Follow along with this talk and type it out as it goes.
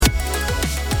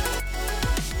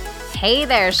Hey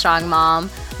there, Strong Mom.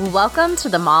 Welcome to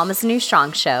the Mom is New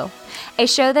Strong show, a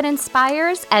show that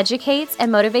inspires, educates,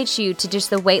 and motivates you to ditch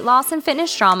the weight loss and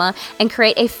fitness drama and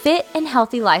create a fit and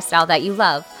healthy lifestyle that you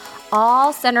love,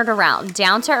 all centered around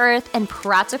down-to-earth and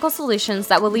practical solutions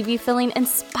that will leave you feeling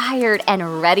inspired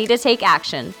and ready to take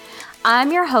action.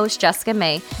 I'm your host, Jessica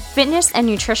May, fitness and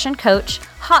nutrition coach,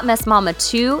 hot mess mama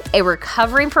too, a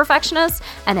recovering perfectionist,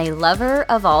 and a lover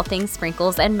of all things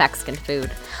sprinkles and Mexican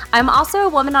food. I'm also a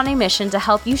woman on a mission to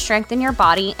help you strengthen your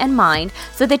body and mind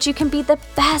so that you can be the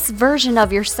best version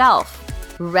of yourself.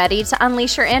 Ready to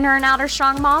unleash your inner and outer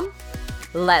strong mom?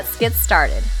 Let's get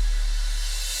started.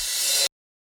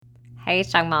 Hey,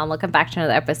 Strong Mom, welcome back to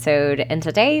another episode. And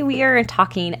today we are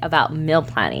talking about meal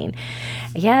planning.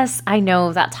 Yes, I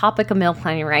know that topic of meal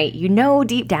planning, right? You know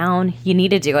deep down you need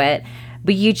to do it,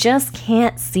 but you just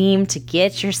can't seem to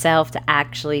get yourself to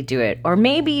actually do it. Or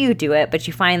maybe you do it, but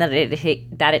you find that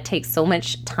it takes so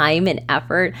much time and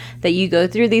effort that you go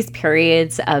through these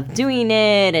periods of doing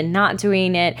it and not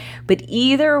doing it. But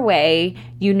either way,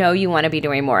 you know you want to be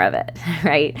doing more of it,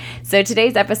 right? So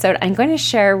today's episode, I'm going to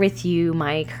share with you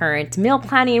my current meal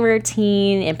planning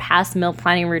routine and past meal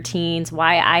planning routines,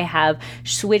 why I have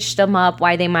switched them up,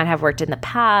 why they might have worked in the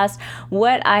past,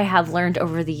 what I have learned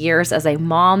over the years as a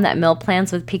mom that meal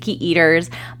plans with picky eaters,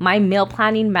 my meal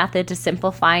planning method to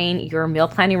simplifying your meal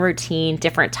planning routine,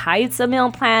 different types of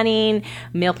meal planning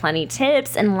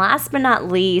tips, and last but not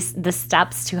least, the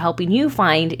steps to helping you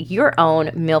find your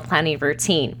own meal planning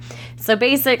routine. So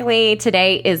basically,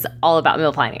 today is all about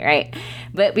meal planning, right?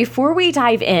 But before we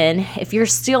dive in, if you're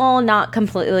still not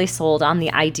completely sold on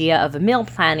the idea of meal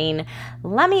planning,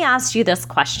 let me ask you this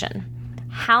question.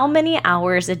 How many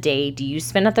hours a day do you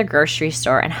spend at the grocery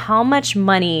store, and how much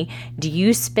money do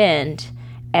you spend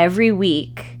every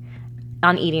week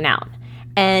on eating out?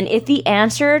 And if the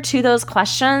answer to those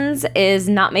questions is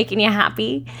not making you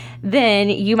happy, then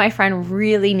you, my friend,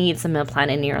 really need some meal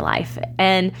planning in your life.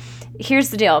 And here's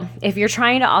the deal. If you're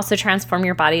trying to also transform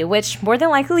your body, which more than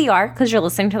likely you are because you're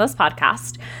listening to this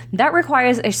podcast, that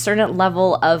requires a certain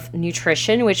level of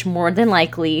nutrition, which more than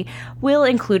likely will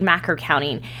include macro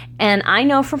counting. And I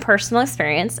know from personal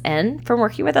experience and from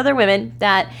working with other women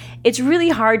that it's really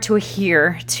hard to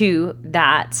adhere to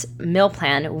that meal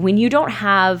plan when you don't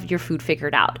have your food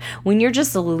figured out. When you're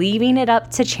just leaving it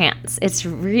up to chance, it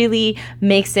really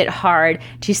makes it hard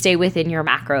to stay within your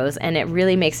macros, and it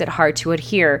really makes it hard to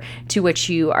adhere to what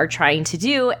you are trying to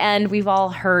do. And we've all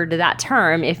heard that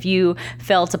term, if you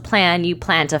fail to plan, you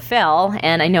plan to fail.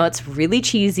 And I know it's really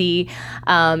cheesy,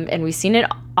 and we've seen it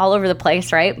all over the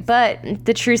place, right? But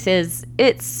the truth is,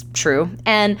 it's true.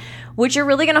 And what you're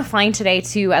really going to find today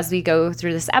too, as we go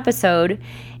through this episode,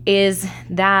 is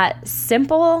that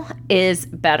simple is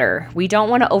better. We don't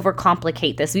want to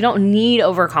overcomplicate this. We don't need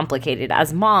overcomplicated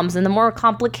as moms. And the more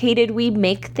complicated we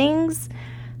make things,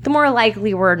 the more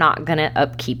likely we're not going to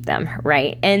upkeep them,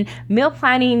 right? And meal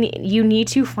planning, you need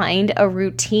to find a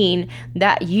routine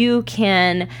that you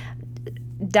can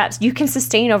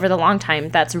sustain over the long time.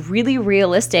 That's really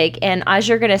realistic. And as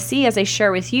you're going to see, as I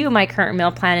share with you my current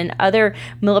meal plan and other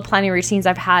meal planning routines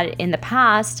I've had in the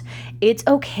past, it's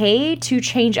okay to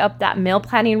change up that meal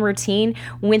planning routine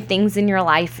when things in your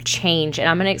life change. And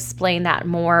I'm going to explain that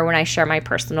more when I share my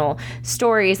personal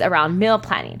stories around meal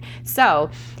planning.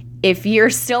 So if you're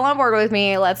still on board with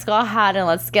me, let's go ahead and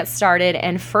let's get started.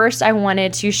 And first, I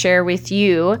wanted to share with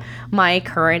you my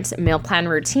current meal plan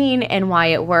routine and why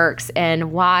it works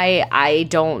and why I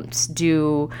don't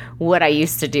do what I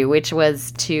used to do, which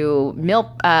was to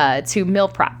meal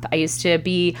prep. I used to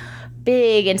be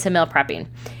big into meal prepping.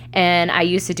 And I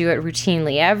used to do it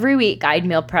routinely. Every week, I'd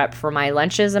meal prep for my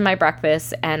lunches and my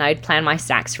breakfast, and I'd plan my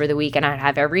snacks for the week, and I'd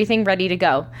have everything ready to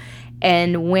go.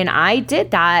 And when I did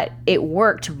that, it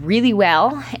worked really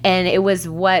well. And it was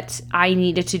what I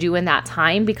needed to do in that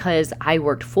time because I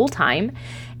worked full time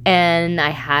and I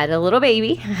had a little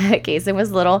baby. Kason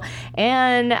was little,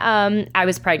 and I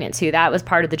was pregnant too. That was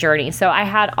part of the journey. So I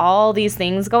had all these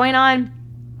things going on.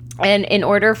 And in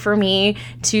order for me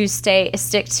to stick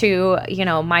to,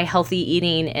 my healthy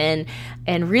eating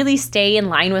and really stay in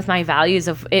line with my values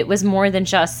of, it was more than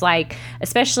just like,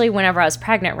 especially whenever I was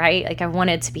pregnant, right? Like I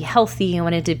wanted to be healthy. I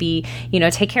wanted to be,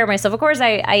 take care of myself. Of course,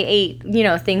 I ate,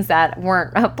 things that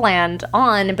weren't planned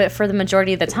on, but for the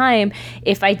majority of the time,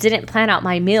 if I didn't plan out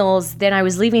my meals, then I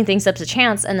was leaving things up to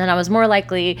chance. And then I was more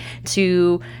likely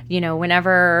to,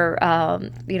 whenever,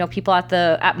 people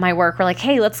at my work were like,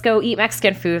 hey, let's go eat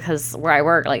Mexican food. Because where I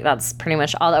work, like that's pretty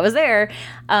much all that was there.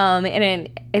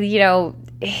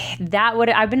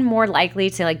 I've been more likely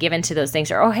to like give into those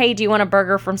things, or, oh, hey, do you want a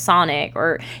burger from Sonic,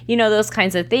 or, those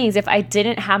kinds of things. If I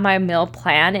didn't have my meal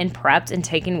plan and prepped and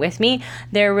taken with me,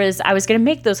 I was going to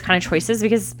make those kind of choices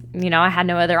because, I had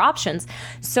no other options.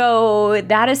 So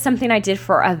that is something I did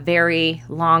for a very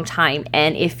long time.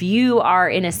 And if you are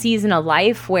in a season of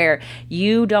life where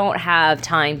you don't have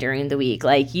time during the week,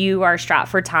 like you are strapped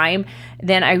for time,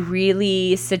 then I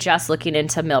really suggest looking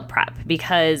into meal prep,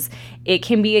 because it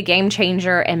can be a game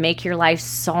changer and make your life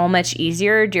so much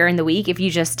easier during the week if you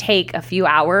just take a few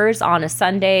hours on a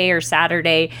Sunday or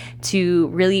Saturday to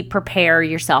really prepare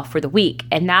yourself for the week.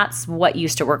 And that's what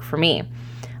used to work for me.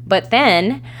 But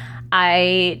then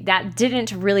that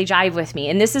didn't really jive with me.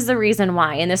 And this is the reason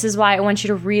why. And this is why I want you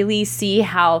to really see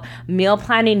how meal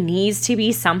planning needs to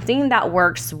be something that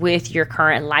works with your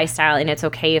current lifestyle. And it's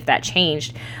okay if that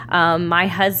changed. My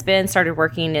husband started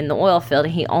working in the oil field,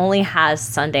 and he only has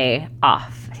Sunday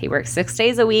off. He works 6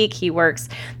 days a week. He works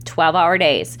 12-hour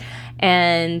days.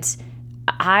 And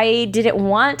I didn't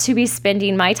want to be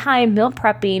spending my time meal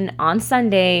prepping on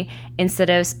Sunday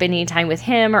instead of spending time with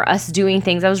him or us doing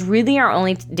things. That was really our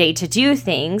only day to do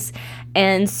things.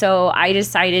 And so I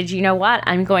decided, you know what,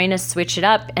 I'm going to switch it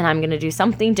up and I'm going to do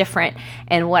something different.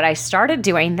 And what I started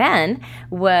doing then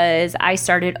was I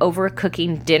started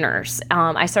overcooking dinners.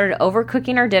 I started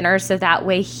overcooking our dinners so that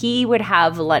way he would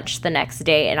have lunch the next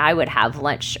day and I would have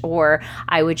lunch, or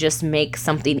I would just make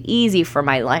something easy for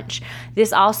my lunch.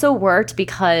 This also worked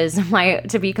because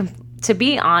to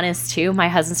be honest too, my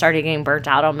husband started getting burnt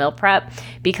out on meal prep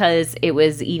because it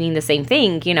was eating the same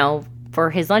thing, for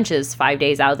his lunches 5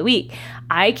 days out of the week.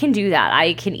 I can do that.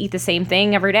 I can eat the same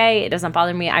thing every day. It doesn't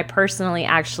bother me. I personally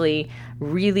actually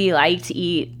really like to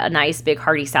eat a nice big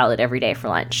hearty salad every day for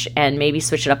lunch and maybe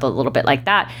switch it up a little bit like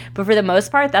that. But for the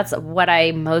most part, that's what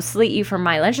I mostly eat for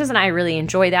my lunches, and I really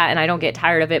enjoy that and I don't get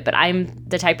tired of it. But I'm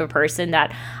the type of person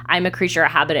that I'm a creature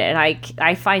of habit, and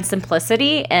I find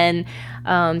simplicity and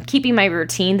keeping my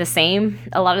routine the same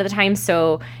a lot of the time.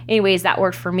 So anyways, that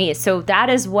worked for me. So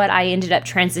that is what I ended up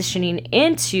transitioning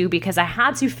into because I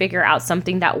had to figure out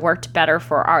something that worked better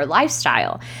for our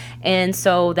lifestyle. And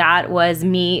so that was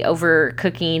me over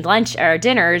cooking lunch or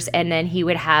dinners, and then he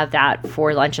would have that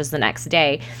for lunches the next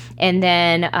day. And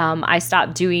then I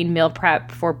stopped doing meal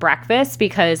prep for breakfast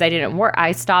because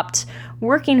I stopped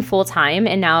working full time,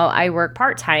 and now I work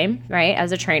part time, right,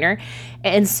 as a trainer.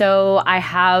 And so I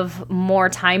have more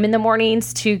time in the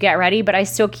mornings to get ready, but I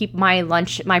still keep my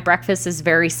breakfast is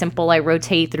very simple. I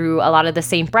rotate through a lot of the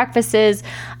same breakfasts.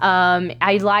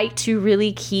 I like to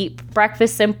really keep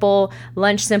breakfast simple,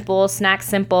 lunch simple, snacks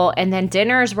simple, and then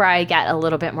dinners where I get a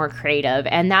little bit more creative.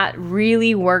 And that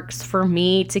really works for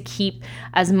me to keep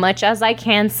as much as I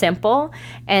can simple.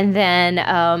 And then,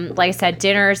 like I said,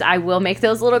 dinners, I will make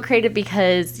those a little creative because,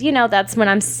 that's when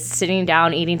I'm sitting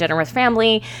down eating dinner with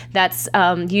family. That's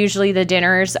usually the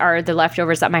dinners are the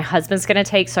leftovers that my husband's going to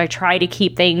take. So I try to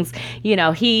keep things,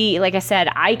 like I said,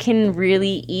 I can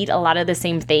really eat a lot of the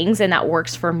same things, and that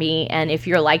works for me. And if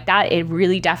you're like that, it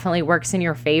really definitely works in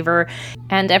your favor.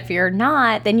 And if you're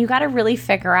not, then you got to really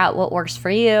figure out what works for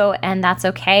you, and that's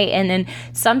okay. And then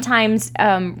sometimes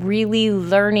really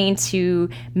learning to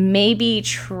maybe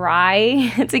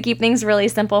try to keep things really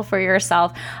simple for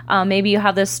yourself. Maybe you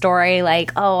have this story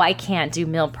like, oh, I can't do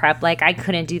meal prep. Like I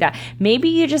couldn't do that. Maybe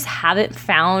you just haven't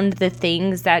found the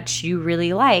things that you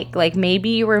really like. Like maybe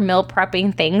you were meal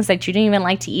prepping things that you didn't even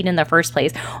like to eat in the first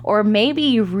place. Or maybe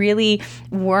you really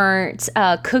weren't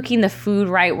cooking the food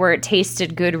right where it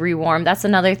tasted good rewarmed. That's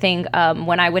another thing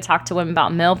when I would talk to women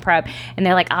about meal prep, and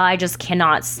they're like, oh, I just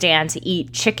cannot stand to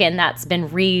eat chicken that's been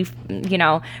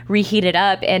reheated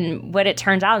up. And what it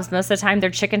turns out is most of the time their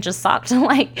chicken just sucked.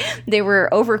 Like they were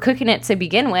overcooking it to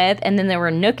begin with, and then they were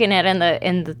nooking it in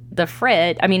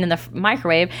the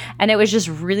microwave, and it was just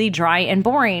really dry and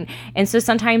boring. And so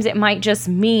sometimes it might just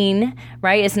mean,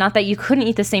 right, it's not that you couldn't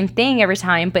eat the same thing every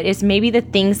time, but it's maybe the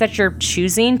things that you're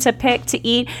choosing to pick to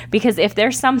eat. Because if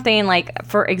there's something like,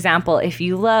 for example, if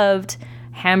you loved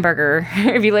hamburger,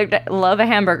 if you love a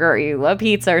hamburger or you love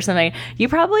pizza or something, you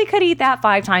probably could eat that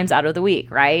 5 times out of the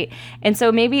week, right? And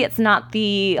so maybe it's not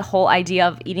the whole idea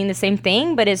of eating the same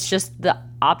thing, but it's just the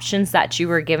options that you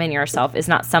were giving yourself is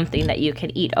not something that you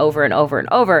can eat over and over and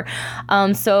over.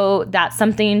 So that's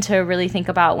something to really think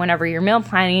about whenever you're meal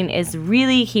planning, is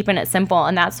really keeping it simple.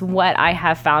 And that's what I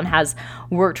have found has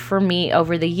worked for me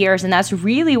over the years. And that's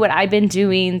really what I've been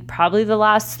doing probably the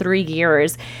last 3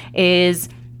 years, is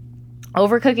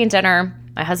overcooking dinner,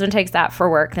 My husband takes that for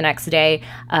work the next day.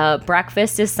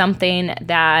 Breakfast is something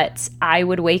that I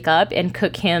would wake up and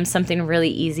cook him something really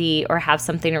easy or have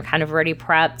something kind of already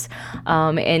prepped.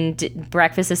 And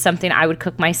breakfast is something I would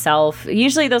cook myself.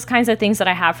 Usually those kinds of things that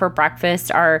I have for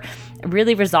breakfast are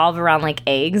really revolve around like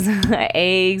eggs,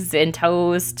 eggs and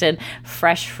toast and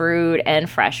fresh fruit and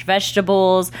fresh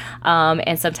vegetables,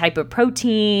 and some type of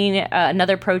protein,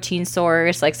 another protein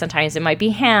source. Like sometimes it might be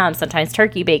ham, sometimes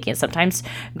turkey bacon, sometimes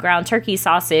ground turkey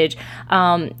sausage.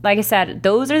 Like I said,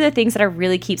 those are the things that I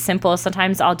really keep simple.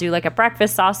 Sometimes I'll do like a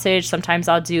breakfast sausage. Sometimes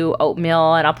I'll do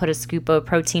oatmeal and I'll put a scoop of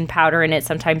protein powder in it.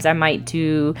 Sometimes I might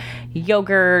do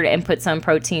yogurt and put some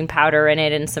protein powder in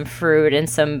it and some fruit and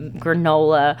some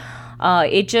granola.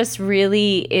 It just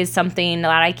really is something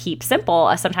that I keep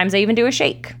simple. Sometimes I even do a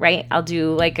shake, right? I'll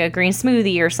do like a green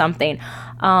smoothie or something.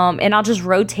 And I'll just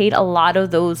rotate a lot of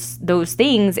those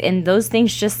things, and those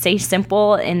things just stay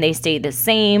simple and they stay the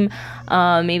same.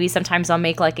 Maybe sometimes I'll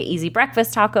make like an easy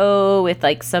breakfast taco with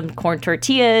like some corn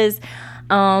tortillas.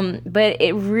 But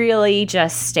it really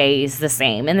just stays the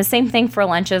same. And the same thing for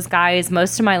lunches, guys.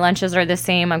 Most of my lunches are the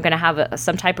same. I'm going to have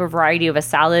some type of variety of a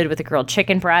salad with a grilled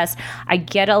chicken breast. I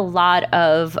get a lot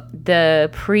of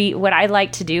what I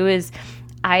like to do is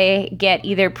I get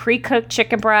either pre-cooked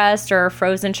chicken breast or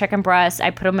frozen chicken breast.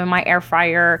 I put them in my air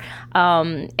fryer,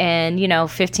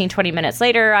 and 15, 20 minutes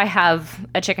later, I have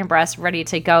a chicken breast ready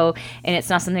to go, and it's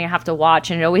not something I have to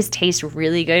watch, and it always tastes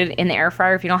really good in the air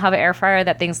fryer. If you don't have an air fryer,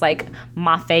 that thing's like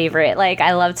my favorite. Like,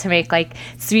 I love to make like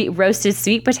roasted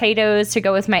sweet potatoes to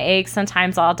go with my eggs.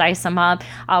 Sometimes I'll dice them up.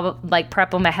 I'll like prep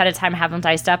them ahead of time, have them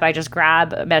diced up. I just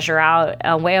measure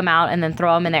out, weigh them out, and then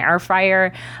throw them in the air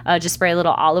fryer. Just spray a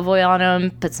little olive oil on them.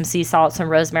 Put some sea salt, some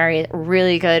rosemary,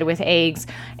 really good with eggs,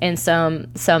 and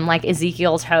some like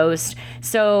Ezekiel toast.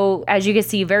 So as you can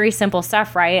see, very simple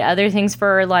stuff, right? Other things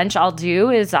for lunch I'll do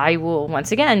is I will,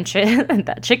 once again,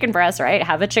 that chicken breast, right?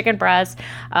 Have a chicken breast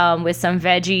with some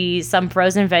veggies, some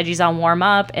frozen veggies I'll warm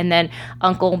up, and then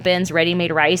Uncle Ben's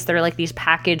ready-made rice. They're like these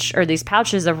these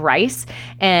pouches of rice,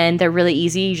 and they're really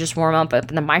easy. You just warm up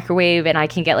in the microwave, and I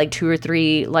can get like 2 or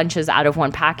 3 lunches out of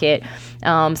one packet.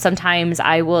 Sometimes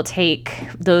I will take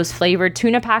those flavored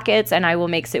tuna packets and I will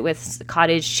mix it with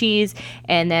cottage cheese,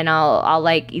 and then I'll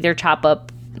like either chop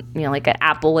up like an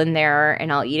apple in there,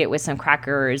 and I'll eat it with some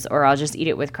crackers, or I'll just eat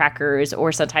it with crackers,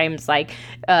 or sometimes like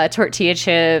tortilla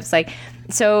chips. Like,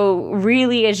 so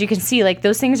really, as you can see, like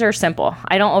those things are simple.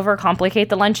 I don't overcomplicate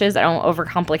the lunches. I don't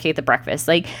overcomplicate the breakfast.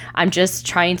 Like, I'm just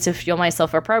trying to fuel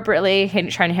myself appropriately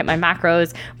and trying to hit my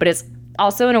macros, but it's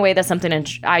also in a way that's something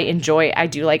I enjoy. I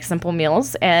do like simple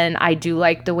meals, and I do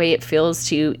like the way it feels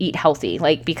to eat healthy,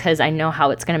 like, because I know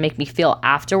how it's going to make me feel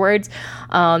afterwards.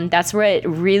 That's where it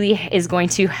really is going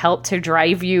to help to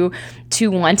drive you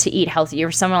to want to eat healthy.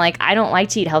 Or someone like, I don't like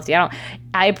to eat healthy.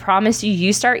 I promise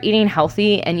you start eating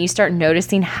healthy and you start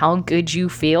noticing how good you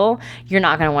feel, you're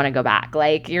not going to want to go back.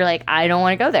 Like, you're like, I don't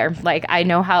want to go there. Like, I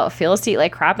know how it feels to eat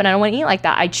like crap, and I don't want to eat like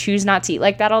that. I choose not to eat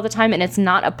like that all the time. And it's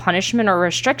not a punishment or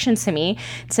restriction to me.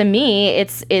 To me,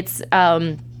 it's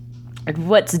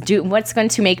what's going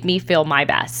to make me feel my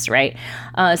best, right?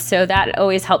 So that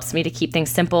always helps me to keep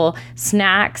things simple.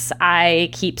 Snacks, I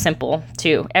keep simple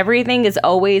too. Everything is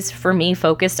always, for me,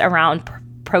 focused around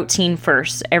protein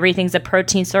first. Everything's a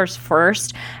protein source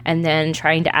first, and then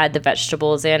trying to add the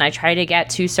vegetables in. I try to get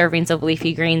 2 servings of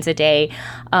leafy greens a day.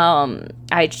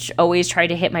 I always try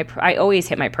to hit my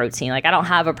protein. Like, I don't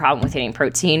have a problem with hitting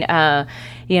protein.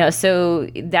 So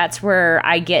that's where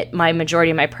I get my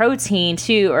majority of my protein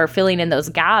too, or filling in those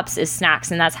gaps, is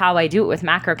snacks. And that's how I do it with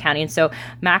macro counting. So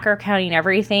macro counting,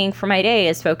 everything for my day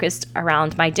is focused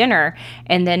around my dinner.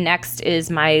 And then next is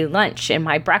my lunch and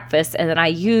my breakfast. And then I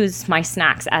use my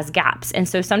snacks as gaps. And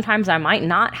so sometimes I might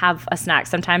not have a snack.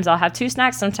 Sometimes I'll have 2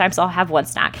 snacks. Sometimes I'll have 1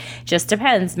 snack. Just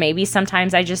depends. Maybe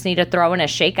sometimes I just need to throw in a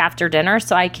shake after dinner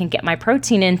so I can get my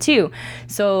protein in too.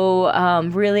 So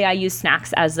really, I use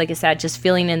snacks as, like I said, just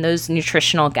filling in those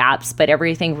nutritional gaps, but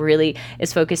everything really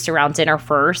is focused around dinner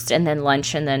first, and then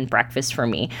lunch, and then breakfast for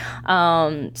me.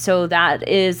 So that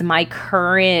is my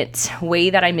current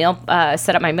way that I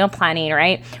set up my meal planning,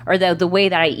 right? Or the way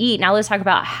that I eat. Now let's talk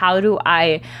about how do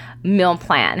I meal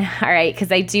plan. All right.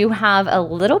 Because I do have a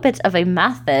little bit of a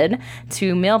method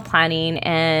to meal planning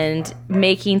and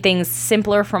making things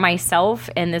simpler for myself.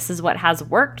 And this is what has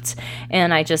worked.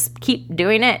 And I just keep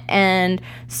doing it. And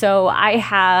so I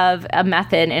have a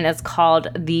method, and it's called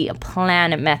the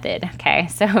PLAN method. Okay.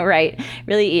 So, right.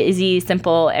 Really easy,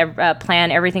 simple plan.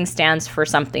 Everything stands for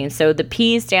something. So the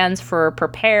P stands for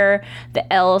prepare.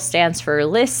 The L stands for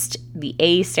list. The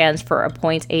A stands for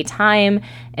appoint a time,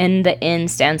 and the N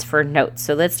stands for notes.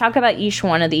 So let's talk about each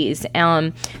one of these.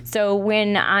 So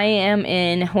when I'm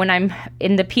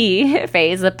in the P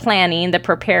phase, the planning, the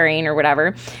preparing or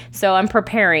whatever. So I'm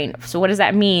preparing. So what does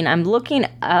that mean? I'm looking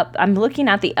at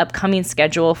the upcoming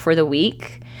schedule for the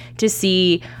week to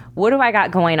see what do I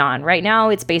got going on? Right now,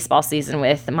 it's baseball season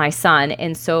with my son.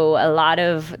 And so a lot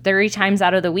of 30 times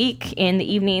out of the week in the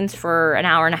evenings for an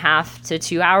hour and a half to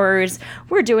 2 hours,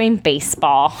 we're doing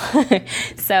baseball.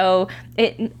 So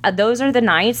those are the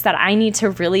nights that I need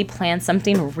to really plan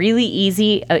something really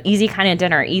easy, an easy kind of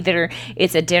dinner. Either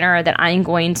it's a dinner that I'm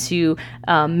going to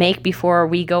make before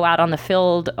we go out on the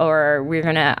field, or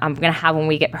I'm gonna have when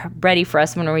we get ready for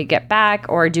us when we get back,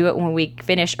 or do it when we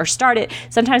finish or start it.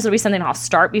 Sometimes it'll be something I'll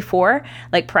start before,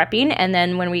 like prepping, and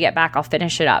then when we get back, I'll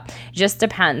finish it up. Just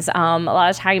depends. A lot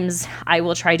of times I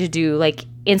will try to do like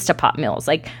Instapot meals.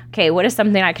 Like, okay, what is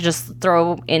something I could just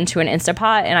throw into an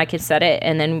Instapot and I can set it,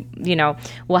 and then,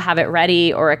 we'll have it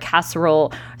ready, or a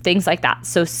casserole, things like that.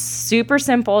 So super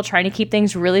simple, trying to keep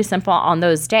things really simple on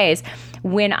those days.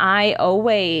 When I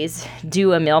always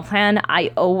do a meal plan,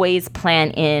 I always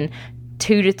plan in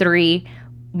 2 to 3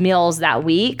 meals that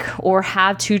week, or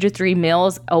have 2 to 3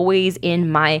 meals always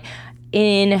in my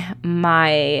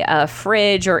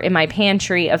fridge or in my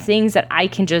pantry of things that I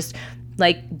can just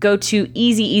like go to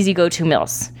easy go-to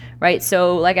meals, right?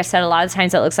 So like I said, a lot of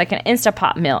times it looks like an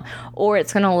Instapot meal, or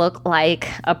it's going to look like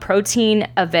a protein,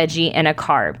 a veggie, and a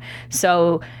carb.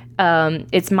 So I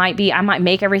might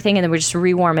make everything and then we just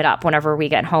rewarm it up whenever we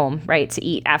get home, right, to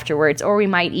eat afterwards, or we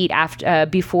might eat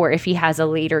before if he has a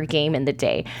later game in the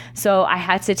day. So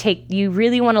you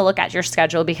really want to look at your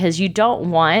schedule, because you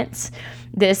don't want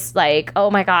this like, oh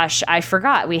my gosh, I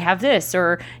forgot we have this,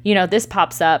 or, this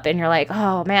pops up and you're like,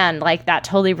 oh man, like that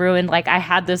totally ruined, like I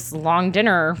had this long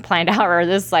dinner planned out, or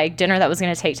this like dinner that was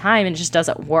going to take time, and it just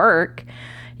doesn't work.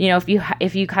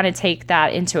 If you kind of take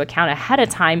that into account ahead of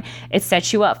time, it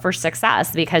sets you up for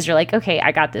success, because you're like, okay,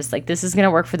 I got this. Like, this is going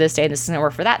to work for this day, and this is going to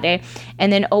work for that day.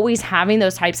 And then always having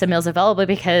those types of meals available,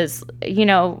 because,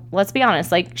 let's be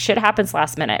honest, like shit happens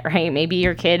last minute, right? Maybe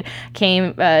your kid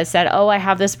said, oh, I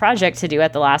have this project to do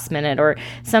at the last minute, or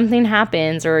something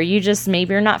happens, or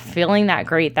maybe you're not feeling that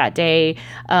great that day.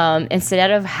 Instead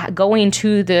of going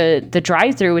to the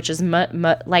drive-through, which is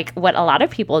like what a lot of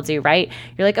people do, right?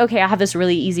 You're like, okay, I have this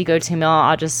really easy go-to meal.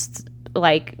 I'll just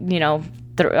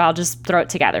I'll just throw it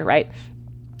together, right?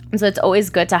 So it's always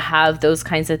good to have those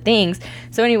kinds of things.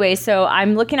 So anyway,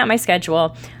 I'm looking at my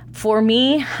schedule. For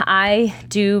me, I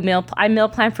meal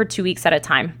plan for 2 weeks at a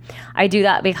time. I do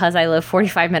that because I live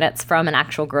 45 minutes from an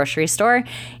actual grocery store.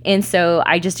 And so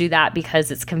I just do that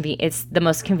because it's the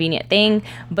most convenient thing.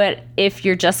 But if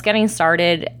you're just getting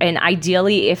started, and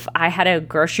ideally if I had a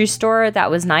grocery store that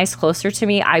was nice closer to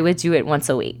me, I would do it once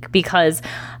a week, because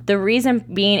the reason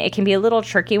being, it can be a little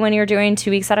tricky when you're doing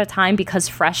 2 weeks at a time, because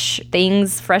fresh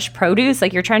produce,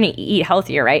 like you're trying to eat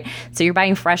healthier, right? So you're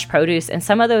buying fresh produce, and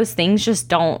some of those things just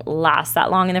don't last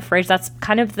that long in the fridge. That's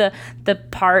kind of the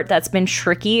part that's been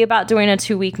tricky about doing a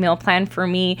 2-week meal plan for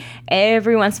me.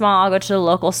 Every once in a while I'll go to the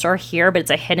local store here, but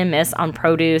it's a hit and miss on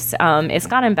produce. It's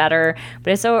gotten better,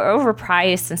 but it's so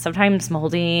overpriced and sometimes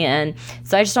moldy, and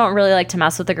so I just don't really like to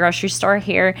mess with the grocery store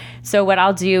here. So what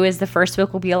I'll do is the first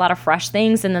week will be a lot of fresh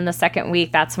things, and then the second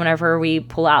week, that's whenever we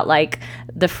pull out like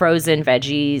the frozen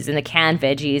veggies and the canned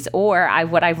veggies. Or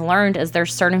what I've learned is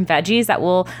there's certain veggies that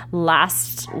will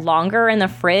last longer in the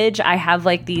fridge. I have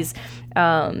like these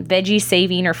veggie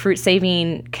saving or fruit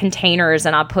saving containers,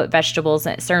 and I'll put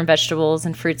certain vegetables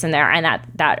and fruits in there, and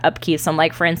that upkeeps them.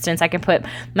 Like for instance, I can put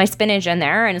my spinach in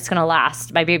there, and it's going to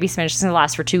last. My baby spinach is going to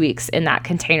last for 2 weeks in that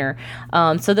container.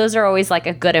 So those are always like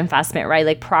a good investment, right?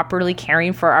 Like properly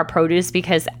caring for our produce,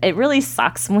 because it really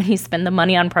sucks when you spend the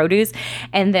money on produce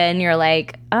and then you're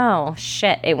like, oh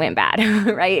shit, it went bad,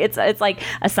 right? It's like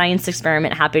a science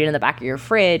experiment happening in the back of your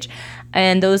fridge.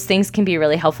 And those things can be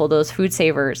really helpful, those food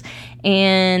savers.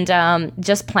 And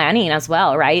just planning as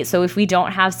well, right? So if we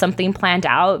don't have something planned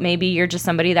out, maybe you're just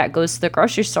somebody that goes to the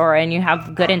grocery store and you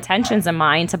have good intentions in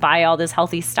mind to buy all this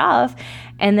healthy stuff,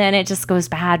 and then it just goes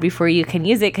bad before you can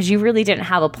use it because you really didn't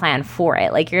have a plan for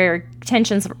it. Like your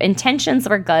intentions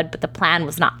were good, but the plan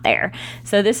was not there.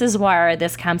 So this is where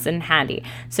this comes in handy.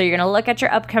 So you're going to look at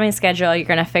your upcoming schedule. You're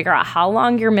going to figure out how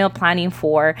long you're meal planning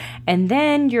for, and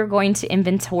then you're going to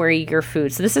inventory your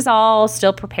food. So this is all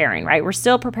still preparing, right? We're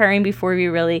still preparing before we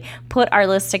really put our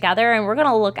list together, and we're going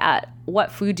to look at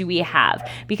what food do we have?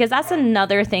 Because that's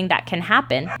another thing that can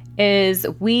happen is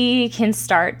we can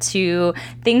start to,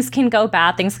 things can go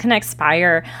bad, things can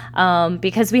expire,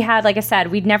 because we had, like I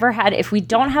said, we'd never had, if we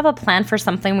don't have a plan for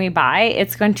something we buy,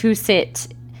 it's going to sit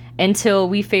until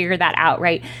we figure that out,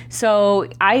 right? So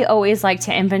I always like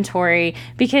to inventory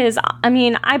because, I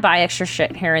mean, I buy extra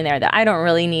shit here and there that I don't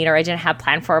really need or I didn't have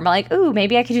planned for. I'm like, ooh,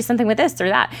 maybe I could do something with this or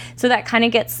that. So that kind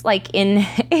of gets like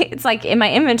it's like in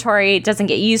my inventory, it doesn't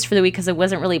get used for the week because it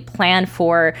wasn't really planned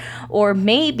for. Or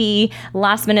maybe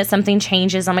last minute something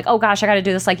changes. I'm like, oh gosh, I got to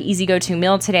do this like easy go-to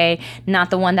meal today, not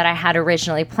the one that I had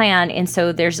originally planned. And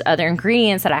so there's other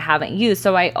ingredients that I haven't used.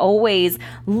 So I always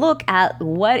look at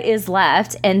what is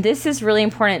left. And this is really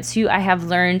important too, I have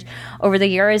learned over the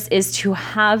years, is to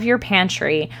have your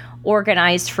pantry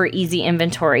organized for easy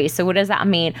inventory. So what does that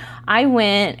mean? I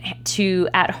went to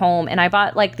at home and I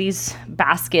bought like these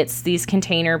baskets, these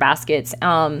container baskets,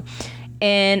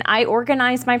 and I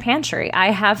organized my pantry. I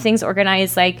have things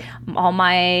organized, like all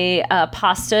my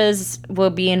pastas will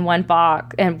be in one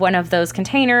box and one of those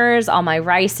containers, all my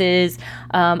rices.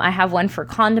 I have one for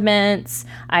condiments.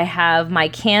 I have my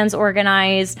cans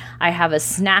organized. I have a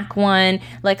snack one.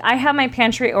 Like I have my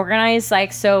pantry organized,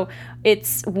 like, so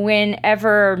it's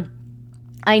whenever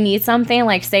I need something,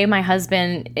 like say my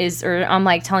husband is, or I'm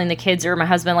like telling the kids or my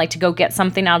husband like to go get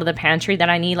something out of the pantry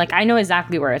that I need, like I know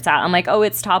exactly where it's at. I'm like, oh,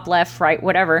 it's top left, right,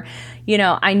 whatever. You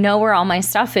know, I know where all my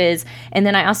stuff is. And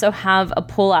then I also have a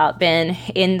pull-out bin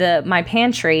in my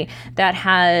pantry that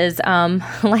has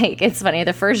like, it's funny,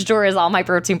 the first drawer is all my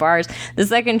protein bars. The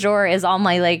second drawer is all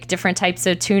my like different types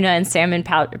of tuna and salmon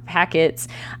packets,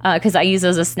 because I use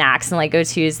those as snacks and like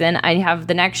go-tos. Then I have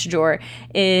the next drawer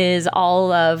is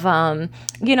all of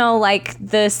you know, like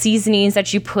the seasonings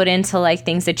that you put into like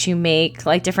things that you make,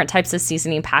 like different types of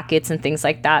seasoning packets and things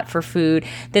like that for food.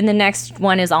 Then the next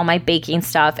one is all my baking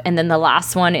stuff. And then the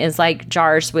last one is like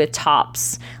jars with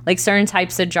tops, like certain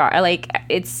types of jar. Like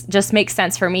it's just makes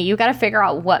sense for me. You got to figure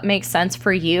out what makes sense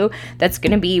for you. That's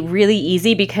going to be really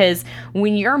easy, because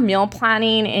when you're meal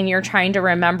planning and you're trying to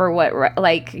remember what,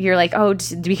 like, you're like, oh,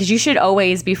 because you should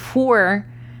always, before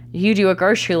you do a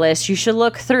grocery list, you should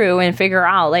look through and figure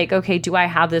out like, okay, do I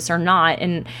have this or not?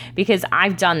 And because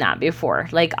I've done that before,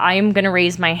 like I'm going to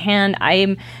raise my hand.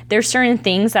 There's certain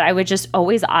things that I would just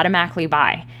always automatically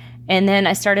buy. And then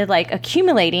I started like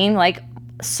accumulating like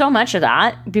so much of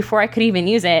that before I could even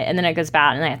use it. And then it goes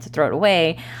bad and I have to throw it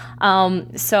away.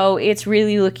 So it's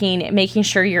really making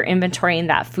sure you're inventorying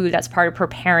that food. That's part of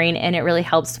preparing, and it really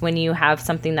helps when you have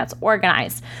something that's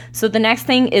organized. So the next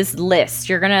thing is list.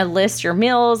 You're going to list your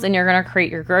meals and you're going to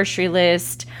create your grocery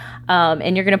list.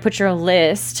 And you're going to put your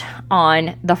list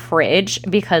on the fridge,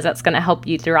 because that's going to help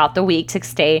you throughout the week to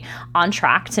stay on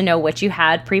track, to know what you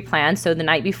had pre-planned. So the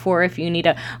night before, if you need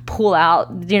to pull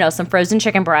out, you know, some frozen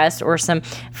chicken breast or some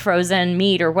frozen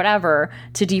meat or whatever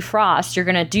to defrost, you're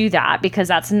going to do that, because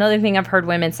that's another thing I've heard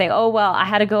women say, oh, well, I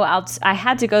had to go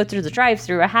through the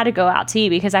drive-thru. I had to go out to eat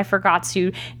because I forgot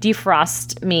to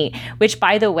defrost meat, which,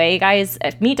 by the way, guys,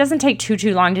 meat doesn't take too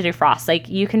long to defrost. Like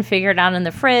you can figure it out in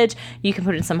the fridge. You can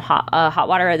put in some hot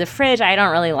water in the fridge. I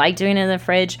don't really like doing it in the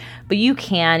fridge, but you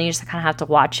can. You just kind of have to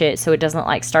watch it so it doesn't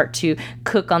like start to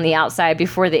cook on the outside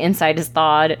before the inside is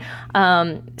thawed.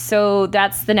 So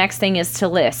that's the next thing, is to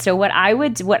list. So what I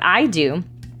do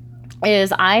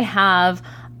is I have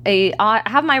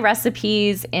my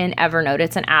recipes in Evernote.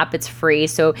 It's an app. It's free.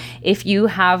 So if you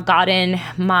have gotten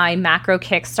my macro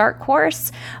kickstart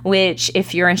course, which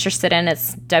if you're interested in,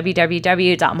 it's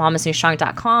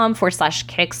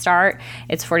www.mamasnewstrong.com/kickstart.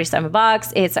 It's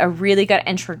 $47. It's a really good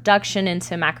introduction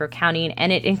into macro counting,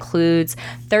 and it includes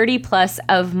 30 plus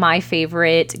of my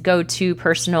favorite go-to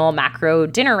personal macro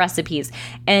dinner recipes.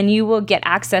 And you will get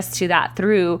access to that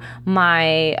through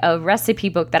my recipe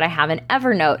book that I have in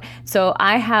Evernote. So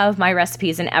I have my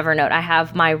recipes in Evernote. I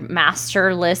have my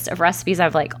master list of recipes. I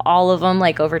have like all of them,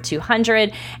 like over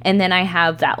 200. And then I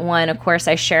have that one, of course,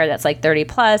 I share that's like 30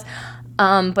 plus.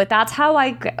 But that's how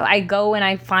I go and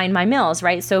I find my meals,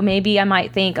 right? So maybe I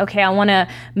might think, okay, I want to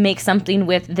make something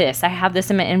with this. I have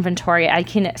this in my inventory. I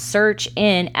can search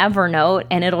in Evernote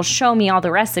and it'll show me all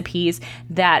the recipes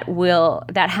that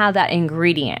have that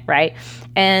ingredient, right?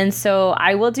 And so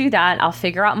I will do that. I'll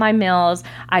figure out my meals.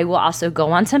 I will also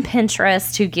go onto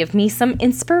Pinterest to give me some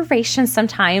inspiration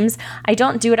sometimes. I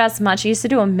don't do it as much. I used to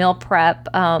do a meal prep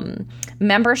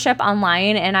membership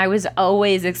online, and I was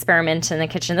always experimenting in the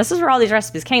kitchen. This is where all these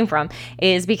recipes came from,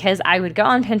 is because I would go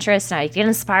on Pinterest and I get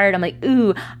inspired. I'm like,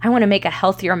 ooh, I want to make a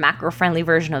healthier, macro-friendly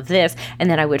version of this.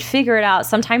 And then I would figure it out.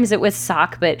 Sometimes it would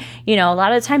suck, but you know, a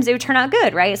lot of times they would turn out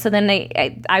good, right? So then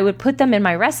I would put them in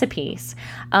my recipes.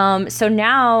 So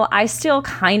now I still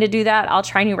kind of do that. I'll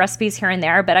try new recipes here and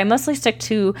there, but I mostly stick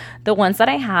to the ones that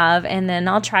I have, and then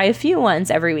I'll try a few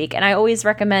ones every week. And I always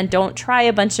recommend don't try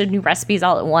a bunch of new recipes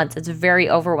all at once. It's very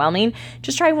overwhelming.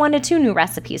 Just try 1 to 2 new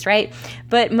recipes, right?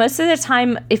 But most of the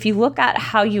time, if you look at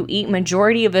how you eat,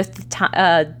 majority of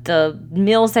the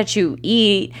meals that you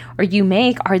eat or you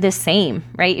make are the same,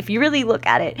 right? If you really look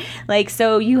at it, like,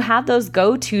 so you have those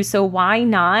go-to. So why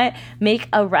not make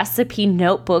a recipe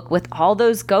notebook with all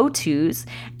those go-tos,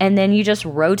 and then you just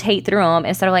rotate through them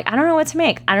instead of like, I don't know what to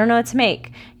make. I don't know what to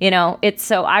make. It's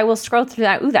so I will scroll through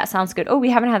that. Ooh, that sounds good. Oh, we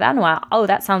haven't had that in a while. Oh,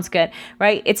 that sounds good.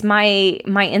 Right? It's my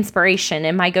inspiration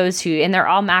and my go-to, and they're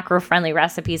all macro-friendly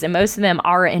recipes, and most of them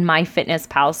are in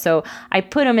MyFitnessPal. So I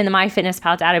put them in the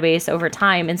MyFitnessPal database over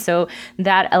time, and so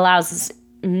that allows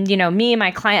me and my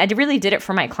client, I really did it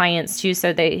for my clients too,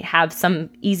 so they have some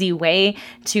easy way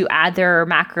to add their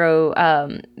macro,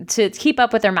 to keep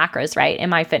up with their macros, right, in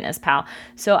MyFitnessPal.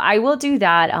 So I will do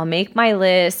that. I'll make my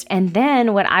list, and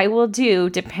then what I will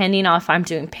do, depending on if I'm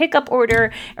doing pickup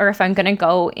order or if I'm going to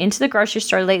go into the grocery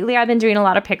store. Lately, I've been doing a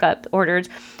lot of pickup orders.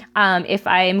 If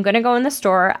I'm going to go in the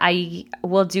store, I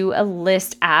will do a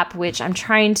list app, which I'm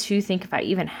trying to think if I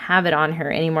even have it on here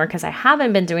anymore because I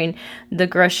haven't been doing the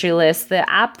grocery list. The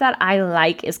app that I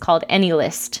like is called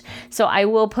AnyList. So I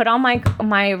will put all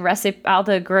my recipe, all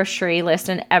the grocery list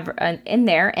in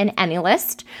there in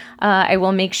AnyList. I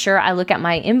will make sure I look at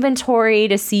my inventory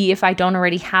to see if I don't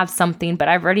already have something, but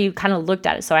I've already kind of looked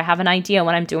at it. So I have an idea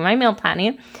when I'm doing my meal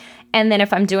planning. And then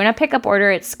if I'm doing a pickup order,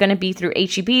 it's going to be through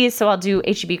HEB. So I'll do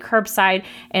HEB curbside,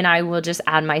 and I will just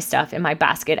add my stuff in my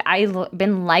basket. I've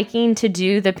been liking to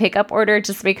do the pickup order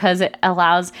just because it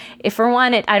allows, if for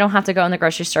one, I don't have to go in the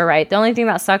grocery store, right? The only thing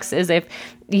that sucks is if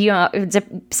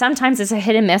sometimes it's a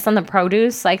hit and miss on the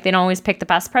produce. Like they don't always pick the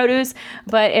best produce,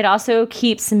 but it also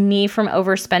keeps me from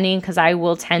overspending because I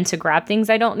will tend to grab things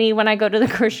I don't need when I go to the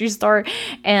grocery store,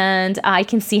 and I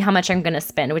can see how much I'm going to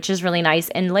spend, which is really nice.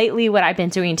 And lately what I've been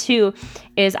doing too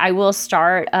is I will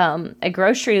start a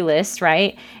grocery list,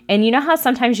 right? And you know how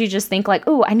sometimes you just think like,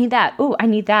 oh, I need that. Oh, I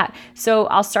need that. So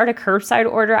I'll start a curbside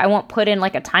order. I won't put in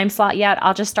like a time slot yet.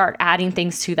 I'll just start adding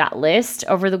things to that list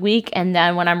over the week. And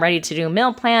then when I'm ready to do a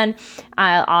meal plan,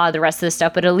 I'll add the rest of the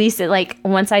stuff. But at least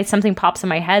once something pops in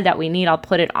my head that we need, I'll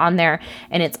put it on there,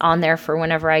 and it's on there for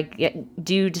whenever I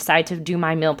do decide to do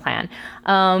my meal plan.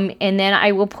 And then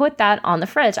I will put that on the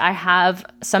fridge. I have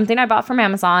something I bought from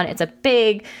Amazon. It's a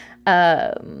big,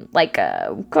 like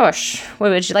a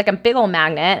big old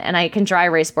magnet, and I can dry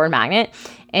erase board magnet,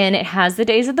 and it has the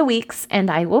days of the weeks, and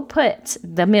I will put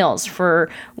the meals for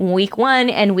week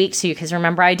 1 and week 2, because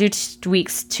remember I do 2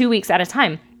 weeks at a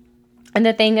time. And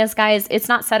the thing is, guys, it's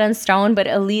not set in stone, but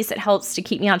at least it helps to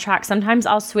keep me on track. Sometimes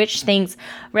I'll switch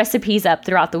recipes up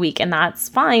throughout the week, and that's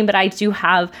fine. But I do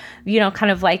have,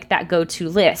 kind of like that go-to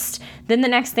list. Then the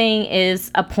next thing is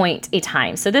appoint a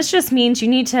time. So this just means you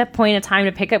need to appoint a time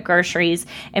to pick up groceries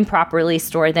and properly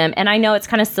store them. And I know it's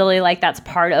kind of silly, like that's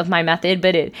part of my method,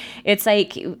 but it's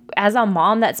like as a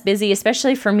mom that's busy,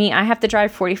 especially for me, I have to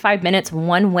drive 45 minutes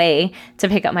one way to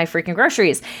pick up my freaking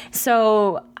groceries.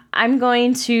 So I'm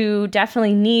going to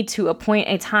definitely need to appoint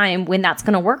a time when that's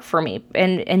going to work for me.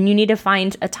 And you need to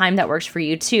find a time that works for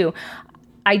you too.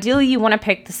 Ideally, you want to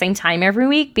pick the same time every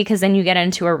week because then you get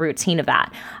into a routine of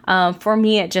that. For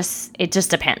me, it just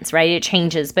depends, right? It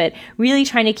changes, but really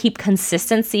trying to keep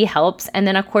consistency helps. And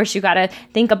then, of course, you got to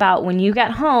think about when you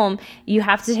get home, you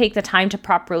have to take the time to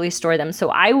properly store them. So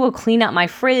I will clean out my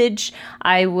fridge.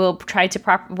 I will try to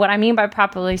what I mean by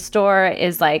properly store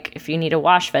is like if you need to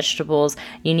wash vegetables,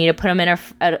 you need to put them in a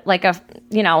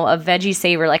veggie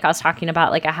saver, like I was talking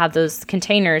about. Like I have those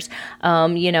containers,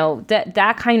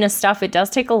 that kind of stuff. It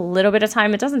does take a little bit of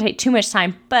time. It doesn't take too much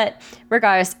time, but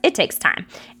regardless, it takes time.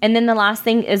 And then the last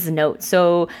thing is notes.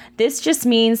 So this just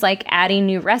means like adding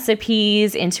new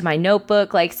recipes into my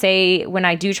notebook. Like say when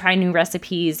I do try new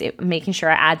recipes, making sure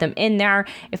I add them in there.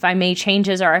 If I made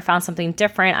changes or I found something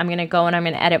different, I'm going to go and I'm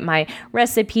going to edit my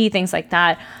recipe, things like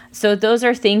that. So those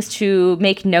are things to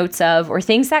make notes of, or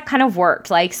things that kind of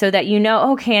worked, like so that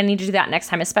okay, I need to do that next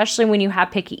time, especially when you have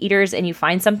picky eaters and you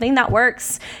find something that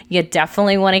works, you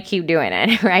definitely want to keep doing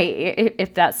it, right?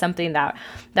 If that's something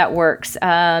that works.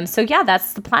 So yeah,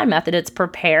 that's the plan method. It's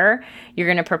prepare You're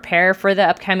going to prepare for the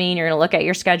upcoming. You're going to look at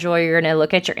your schedule. You're going to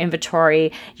look at your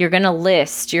inventory. You're going to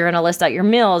list. You're going to list out your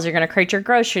meals. You're going to create your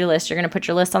grocery list. You're going to put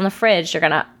your list on the fridge. You're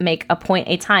going to make a point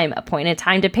a time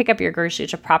to pick up your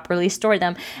groceries, to properly store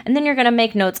them. And then you're going to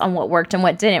make notes on what worked and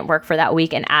what didn't work for that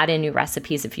week and add in new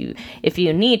recipes if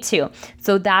you need to.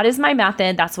 So that is my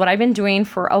method. That's what I've been doing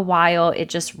for a while. It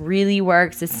just really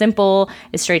works. It's simple.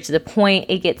 It's straight to the point.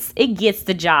 It gets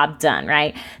the job done,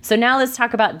 right? So now let's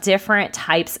talk about different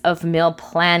types of meal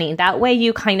planning. That way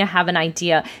you kind of have an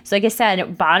idea. So like I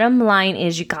said, bottom line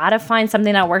is you got to find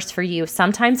something that works for you.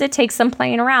 Sometimes it takes some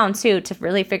playing around too to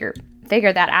really figure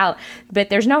that out. But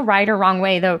there's no right or wrong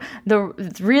way.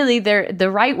 The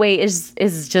right way is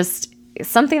just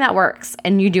something that works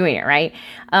and you doing it, right?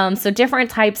 So different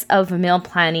types of meal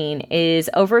planning is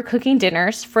overcooking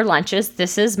dinners for lunches.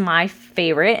 This is my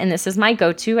favorite and this is my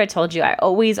go-to. I told you I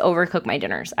always overcook my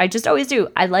dinners. I just always do.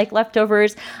 I like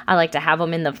leftovers. I like to have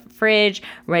them in the fridge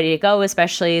ready to go,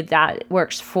 especially that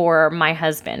works for my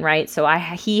husband, right? So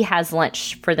he has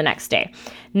lunch for the next day.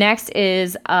 Next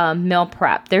is meal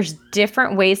prep. There's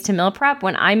different ways to meal prep.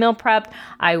 When I meal prepped,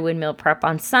 I would meal prep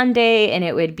on Sunday and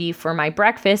it would be for my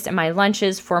breakfast and my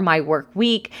lunches for my work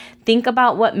week. Think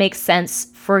about what makes sense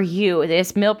for you.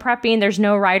 This meal prepping, there's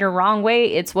no right or wrong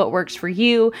way. It's what works for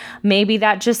you. Maybe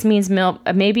that just means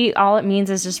maybe all it means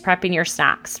is just prepping your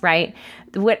snacks, right?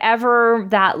 Whatever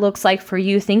that looks like for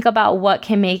you, think about what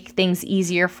can make things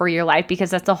easier for your life, because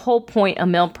that's the whole point of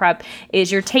meal prep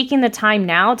is you're taking the time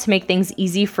now to make things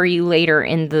easy for you later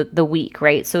in the week,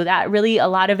 right? So that really, a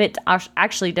lot of it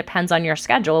actually depends on your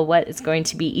schedule, what is going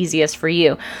to be easiest for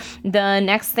you. The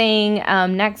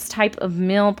next type of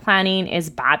meal planning is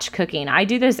batch cooking. I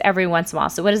do this every once in a while.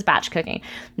 So what is batch cooking?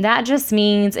 That just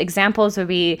means examples would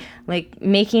be like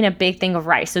making a big thing of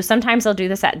rice. So sometimes I'll do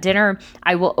this at dinner.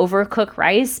 I will overcook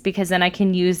rice because then I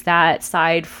can use that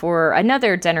side for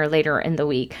another dinner later in the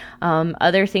week.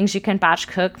 Other things you can batch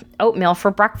cook: oatmeal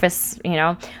for breakfast.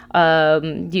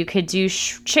 You could do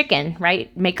chicken,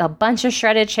 right? Make a bunch of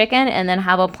shredded chicken and then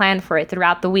have a plan for it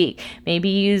throughout the week. Maybe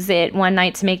use it one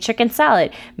night to make chicken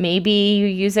salad. Maybe you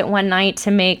use it one night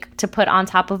to put on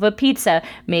top of a pizza.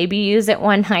 Maybe use it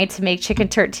one night to make chicken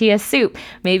tortilla soup.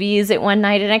 Maybe use it one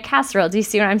night in a casserole. Do you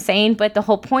see what I'm saying? But the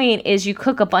whole point is you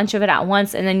cook a bunch of it at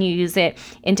once and then you use it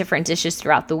in different dishes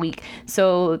throughout the week.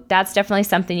 So that's definitely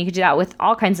something. You could do that with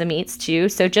all kinds of meats too.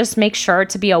 So just make sure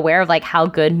to be aware of like how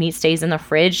good meat stays in the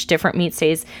fridge. Different meat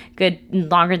stays good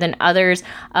longer than others.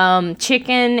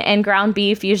 Chicken and ground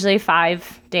beef, usually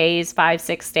 5 days,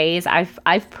 6 days.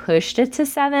 I've pushed it to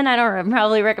 7. I don't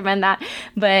probably recommend that,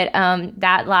 but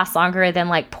that lasts longer than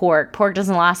like pork. Pork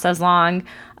doesn't last as long.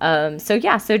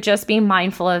 So just be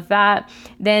mindful of that.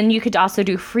 Then you could also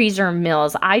do freezer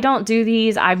meals. I don't do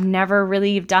these. I've never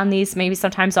really done these. Maybe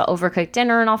sometimes I'll overcook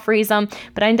dinner and I'll freeze them,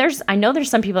 but I know there's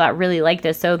some people that really like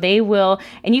this. So they will,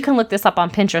 and you can look this up on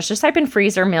Pinterest. Just type in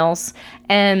freezer meals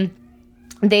and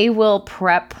they will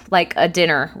prep like a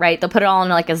dinner, right? They'll put it all in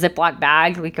like a Ziploc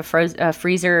bag, like a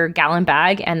freezer gallon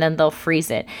bag, and then they'll freeze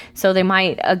it. So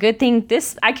a good thing,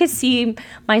 I could see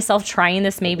myself trying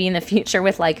this maybe in the future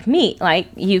with like meat. Like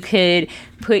you could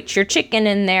put your chicken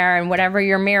in there and whatever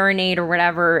your marinade or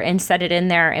whatever and set it in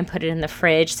there and put it in the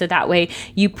fridge. So that way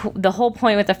the whole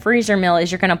point with a freezer meal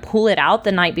is you're going to pull it out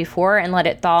the night before and let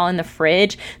it thaw in the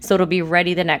fridge. So it'll be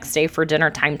ready the next day for dinner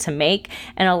time to make.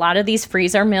 And a lot of these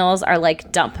freezer meals are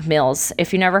like dump meals.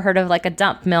 If you never heard of like a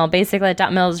dump meal, basically a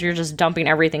dump meal is you're just dumping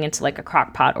everything into like a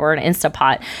crock pot or an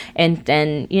Instapot. And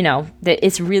then,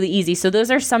 it's really easy. So those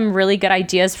are some really good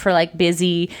ideas for like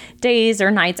busy days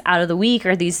or nights out of the week,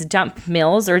 or these dump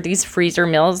meals or these freezer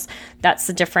meals. That's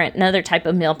another type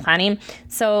of meal planning.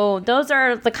 So those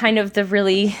are the kind of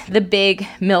the big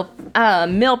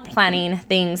meal planning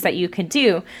things that you can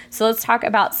do. So let's talk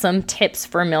about some tips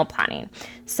for meal planning.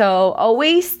 So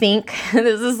always think,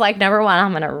 this is like number one,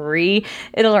 I'm going to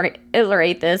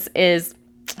reiterate this is,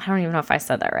 I don't even know if I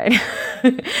said that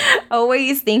right.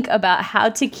 Always think about how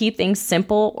to keep things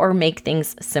simple or make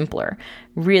things simpler.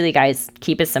 Really, guys,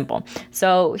 keep it simple.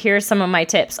 So here's some of my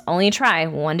tips. Only try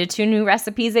 1 to 2 new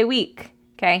recipes a week.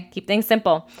 Okay, keep things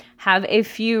simple. Have a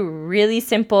few really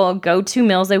simple go-to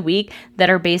meals a week that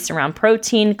are based around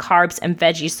protein, carbs, and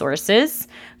veggie sources.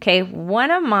 Okay, one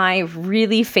of my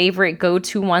really favorite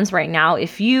go-to ones right now,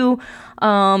 if you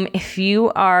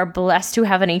are blessed to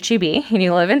have an HEB and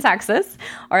you live in Texas,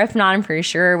 or if not, I'm pretty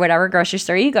sure whatever grocery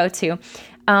store you go to,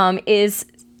 is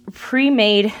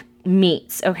pre-made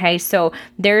meats. Okay, so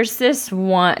there's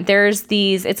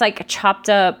these, it's like chopped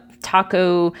up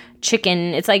taco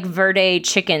chicken. It's like verde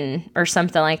chicken or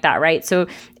something like that, right? So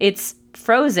it's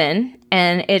frozen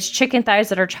and it's chicken thighs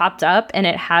that are chopped up and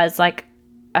it has like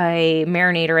a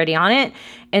marinade already on it.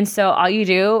 And so all you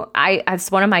do, it's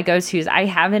one of my go-tos. I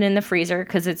have it in the freezer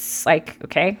because it's like,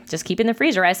 okay, just keep it in the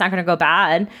freezer, right? It's not going to go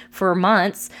bad for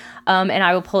months. And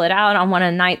I will pull it out on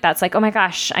one night that's like, oh my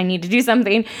gosh, I need to do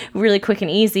something really quick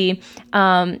and easy.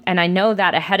 And I know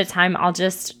that ahead of time, I'll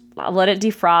let it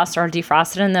defrost or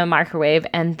defrost it in the microwave,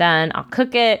 and then I'll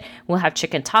cook it. We'll have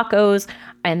chicken tacos,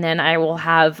 and then I will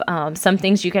have some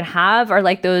things you can have are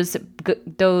like those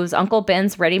Uncle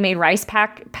Ben's ready-made rice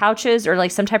pouches, or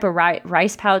like some type of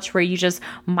rice pouch where you just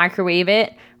microwave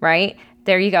it, right?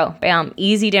 There you go. Bam.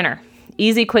 Easy dinner.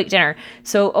 Easy, quick dinner.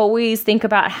 So always think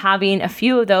about having a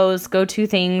few of those go-to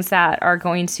things that are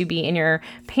going to be in your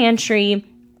pantry.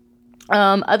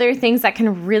 Other things that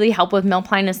can really help with meal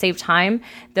planning to save time,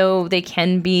 though they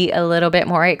can be a little bit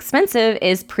more expensive,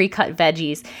 is pre-cut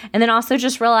veggies. And then also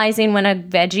just realizing when a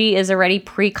veggie is already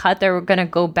pre-cut, they're going to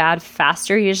go bad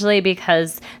faster usually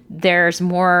because there's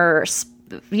more,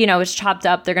 it's chopped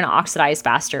up. They're going to oxidize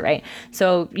faster, right?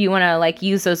 So you want to like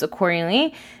use those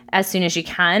accordingly as soon as you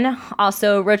can.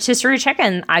 Also, rotisserie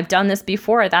chicken. I've done this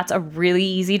before. That's a really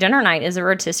easy dinner night, is a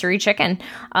rotisserie chicken.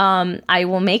 I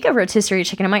will make a rotisserie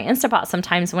chicken in my Instapot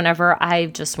sometimes whenever I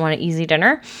just want an easy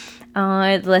dinner.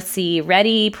 Let's see,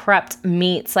 ready prepped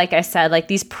meats. Like I said, like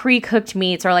these pre-cooked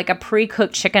meats or like a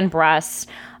pre-cooked chicken breast.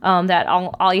 That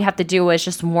all you have to do is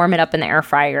just warm it up in the air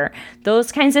fryer.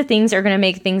 Those kinds of things are going to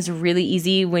make things really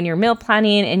easy when you're meal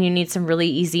planning and you need some really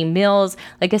easy meals.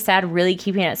 Like I said, really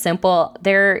keeping it simple.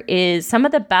 There is some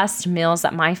of the best meals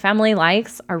that my family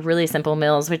likes are really simple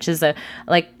meals, which is a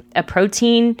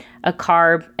protein, a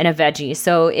carb, and a veggie.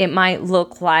 So it might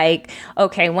look like,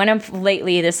 okay,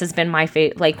 lately this has been my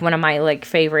one of my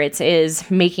favorites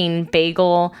is making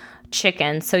bagel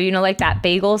chicken. So, like that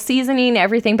bagel seasoning,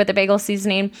 everything but the bagel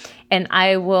seasoning. And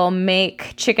I will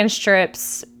make chicken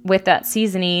strips with that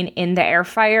seasoning in the air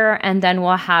fryer. And then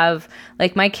we'll have,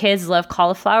 my kids love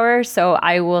cauliflower. So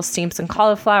I will steam some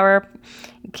cauliflower,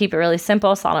 keep it really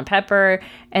simple, salt and pepper.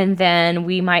 And then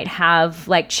we might have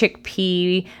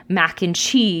chickpea mac and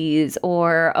cheese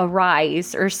or a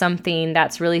rice or something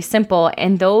that's really simple.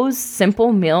 And those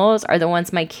simple meals are the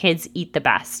ones my kids eat the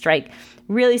best, right?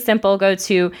 Really simple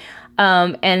go-to.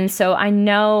 And so I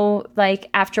know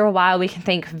after a while we can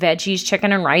think veggies,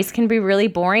 chicken and rice can be really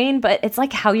boring, but it's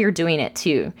how you're doing it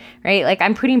too, right?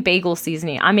 I'm putting bagel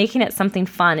seasoning. I'm making it something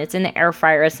fun. It's in the air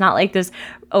fryer. It's not like this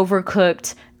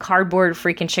overcooked cardboard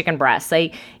freaking chicken breast.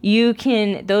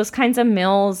 Those kinds of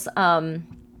meals,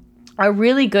 are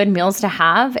really good meals to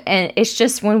have. And it's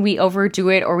just when we overdo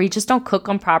it or we just don't cook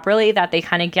them properly that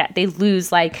they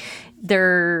lose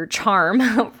their charm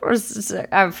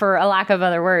for a lack of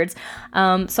other words.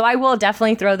 So I will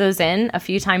definitely throw those in a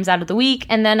few times out of the week.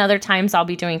 And then other times I'll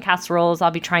be doing casseroles. I'll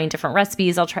be trying different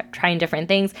recipes. I'll trying different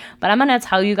things, but I'm going to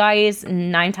tell you guys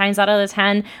 9 times out of the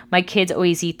 10, my kids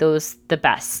always eat those the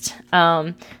best.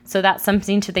 So that's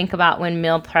something to think about when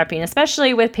meal prepping,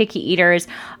 especially with picky eaters.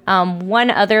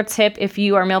 One other tip, if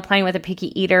you are meal planning with a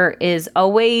picky eater, is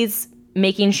always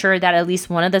making sure that at least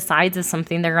one of the sides is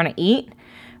something they're going to eat.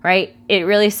 Right? It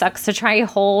really sucks to try a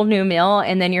whole new meal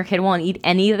and then your kid won't eat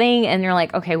anything and you're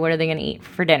like, okay, what are they going to eat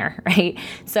for dinner? Right?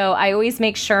 So I always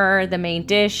make sure the main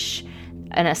dish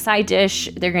and a side dish,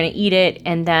 they're going to eat it.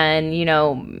 And then,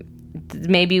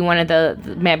 maybe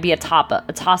maybe a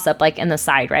toss up in the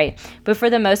side, right? But for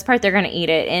the most part, they're going to eat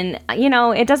it. And,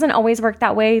 it doesn't always work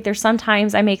that way. There's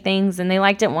sometimes I make things and they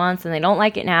liked it once and they don't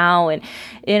like it now. And,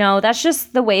 that's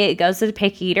just the way it goes with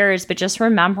picky eaters. But just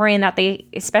remembering that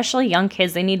especially young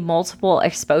kids, they need multiple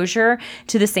exposure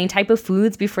to the same type of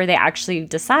foods before they actually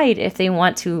decide if they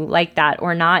want to like that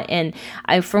or not. And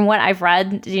from what I've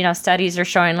read, studies are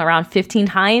showing around 15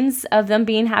 times of them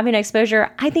having exposure.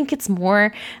 I think it's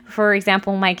more. For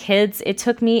example, my kids, it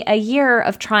took me a year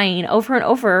of trying over and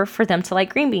over for them to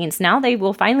like green beans. Now they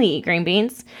will finally eat green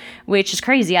beans, which is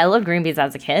crazy. I loved green beans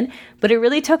as a kid, but it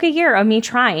really took a year of me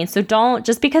trying. So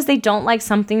just because they don't like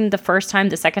something the first time,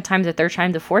 the second time, the third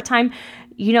time, the fourth time,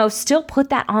 still put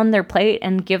that on their plate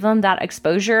and give them that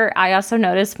exposure. I also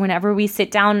noticed whenever we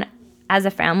sit down as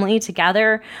a family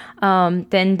together,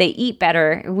 then they eat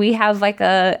better. We have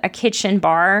a kitchen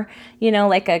bar,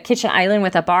 a kitchen island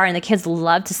with a bar, and the kids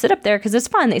love to sit up there because it's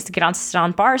fun. They used to sit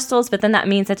on bar stools, but then that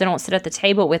means that they don't sit at the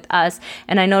table with us.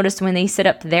 And I noticed when they sit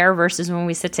up there versus when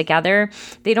we sit together,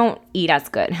 they don't eat as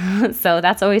good. So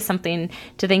that's always something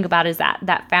to think about, is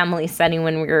that family setting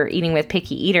when we're eating with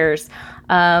picky eaters.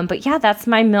 But yeah, that's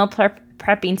my meal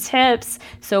prepping tips.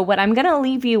 So what I'm going to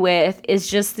leave you with is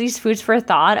just these foods for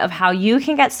thought of how you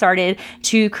can get started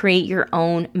to create your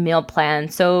own meal plan.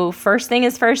 So first thing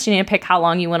is first, you need to pick how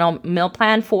long you want to meal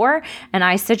plan for. And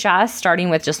I suggest starting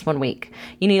with just 1 week.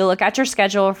 You need to look at your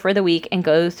schedule for the week and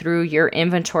go through your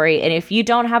inventory. And if you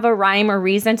don't have a rhyme or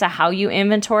reason to how you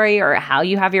inventory or how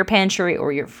you have your pantry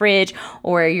or your fridge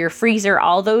or your freezer,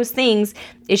 all those things,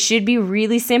 it should be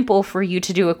really simple for you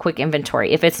to do a quick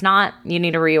inventory. If it's not, you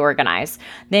need to reorganize.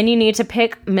 Then you need to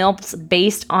pick meals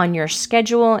based on your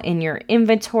schedule in your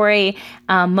inventory.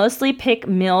 Mostly pick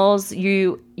meals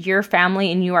your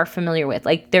family and you are familiar with.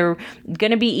 Like they're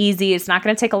going to be easy. It's not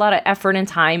going to take a lot of effort and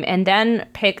time. And then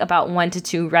pick about 1 to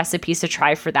 2 recipes to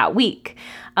try for that week.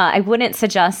 I wouldn't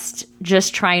suggest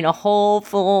just trying a whole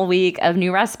full week of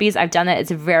new recipes. I've done that.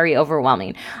 It's very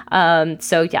overwhelming.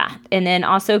 So yeah. And then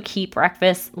also keep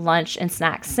breakfast, lunch, and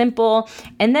snacks simple.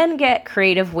 And then get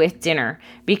creative with dinner.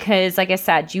 Because like I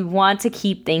said, you want to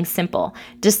keep things simple.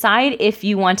 Decide if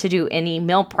you want to do any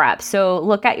meal prep. So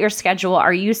look at your schedule.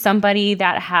 Are you somebody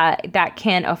that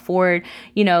can afford,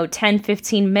 10,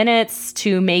 15 minutes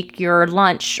to make your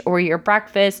lunch or your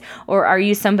breakfast? Or are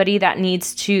you somebody that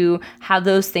needs to have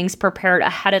those things prepared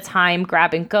ahead of time,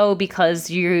 grab and go because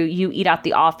you eat at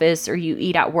the office or you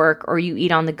eat at work or you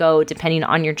eat on the go, depending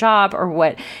on your job or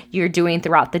what you're doing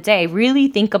throughout the day? Really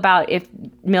think about if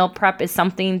meal prep is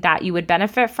something that you would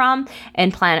benefit from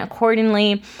and plan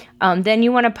accordingly. Then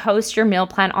you want to post your meal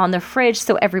plan on the fridge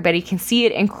so everybody can see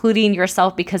it, including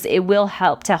yourself, because it will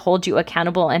help to hold you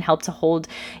accountable and help to hold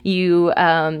you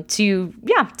to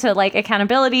like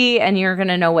accountability, and you're going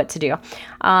to know what to do.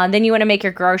 Then you want to make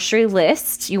your grocery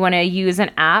list. You want to use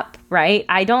an app, right?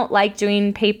 I don't like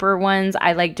doing paper ones.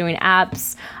 I like doing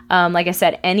apps. Like I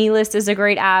said, AnyList is a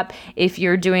great app. If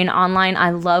you're doing online,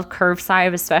 I love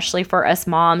Curbside, especially for us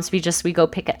moms. We go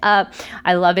pick it up.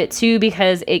 I love it too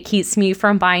because it keeps me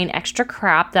from buying extra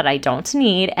crap that I don't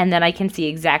need, and then I can see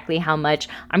exactly how much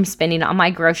I'm spending on my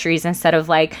groceries instead of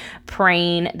like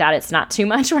praying that it's not too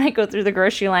much when I go through the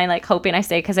grocery line, like hoping I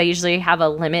stay, because I usually have a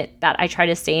limit that I try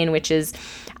to stay in, which is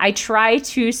I try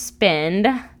to spend,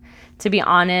 to be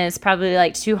honest, probably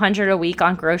like $200 a week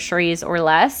on groceries or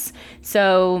less.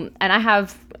 So, and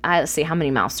let's see, how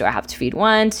many mouths do I have to feed?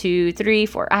 1, 2, 3,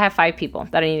 4. I have 5 people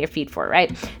that I need to feed for,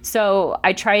 right? So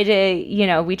I try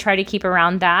to, we try to keep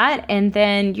around that. And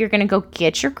then you're going to go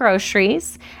get your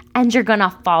groceries and you're going to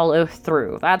follow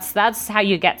through. That's how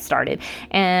you get started.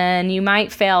 And you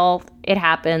might fail. It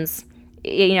happens.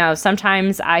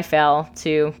 Sometimes I fail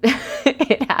too.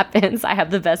 It happens. I have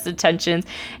the best intentions,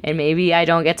 and maybe I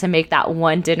don't get to make that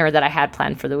one dinner that I had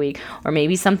planned for the week, or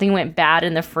maybe something went bad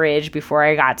in the fridge before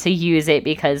I got to use it,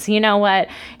 because you know what?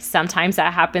 Sometimes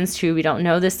that happens too. We don't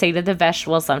know the state of the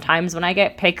vegetables. Sometimes when I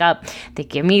get pickup, they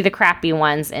give me the crappy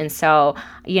ones. And so,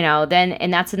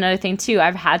 and that's another thing too.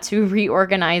 I've had to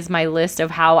reorganize my list of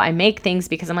how I make things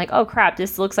because I'm like, oh crap,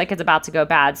 this looks like it's about to go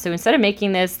bad. So instead of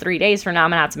making this 3 days from now,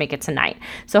 I'm gonna have to make it tonight.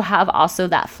 So have also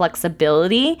that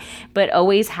flexibility, but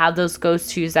always have those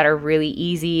go-tos that are really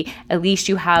easy. At least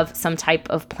you have some type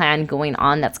of plan going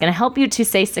on that's going to help you to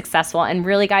stay successful. And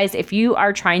really, guys, if you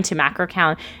are trying to macro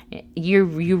count, you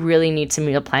really need to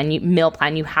meal plan.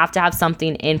 You have to have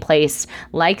something in place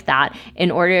like that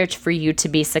in order for you to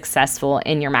be successful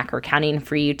in your macro counting,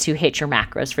 for you to hit your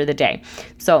macros for the day.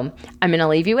 So I'm going to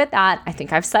leave you with that. I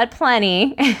think I've said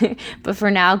plenty, but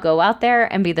for now, go out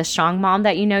there and be the strong mom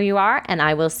that you know you are. And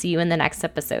I will see you in the next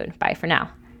episode. Bye for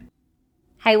now.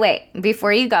 Hey, wait,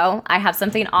 before you go, I have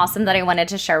something awesome that I wanted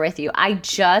to share with you. I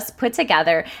just put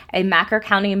together a macro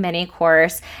counting mini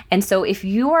course. And so if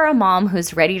you are a mom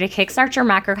who's ready to kickstart your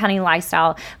macro counting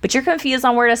lifestyle, but you're confused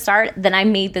on where to start, then I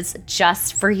made this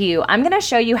just for you. I'm going to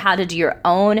show you how to do your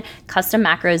own custom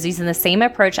macros using the same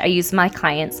approach I use with my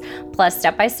clients, plus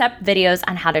step-by-step videos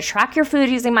on how to track your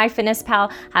food using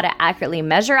MyFitnessPal, how to accurately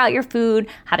measure out your food,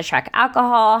 how to track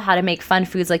alcohol, how to make fun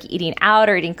foods like eating out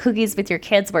or eating cookies with your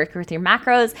kids, work with your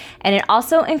macros. And it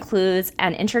also includes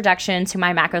an introduction to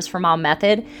my Macros for Mom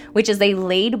method, which is a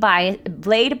laid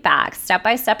back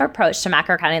step-by-step approach to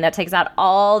macro counting that takes out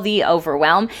all the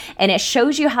overwhelm, and it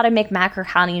shows you how to make macro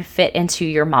counting fit into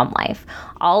your mom life.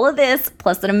 All of this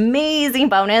plus an amazing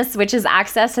bonus, which is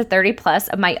access to 30 plus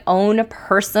of my own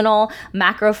personal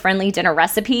macro-friendly dinner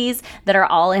recipes that are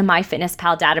all in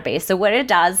MyFitnessPal database. So what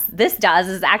this does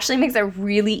is actually makes it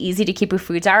really easy to keep a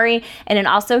food diary, and it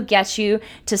also gets you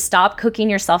to stop cooking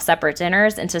yourself separate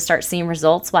dinners and to start seeing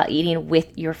results while eating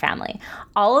with your family.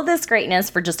 All of this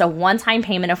greatness for just a one-time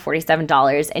payment of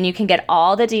 $47, and you can get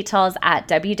all the details at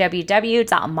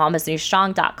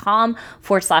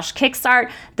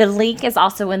www.mamasnewstrong.com/kickstart. The link is also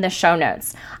also in the show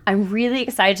notes. I'm really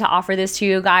excited to offer this to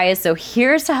you guys. So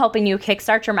here's to helping you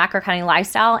kickstart your macro counting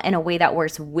lifestyle in a way that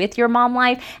works with your mom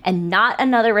life and not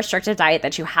another restrictive diet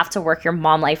that you have to work your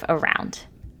mom life around.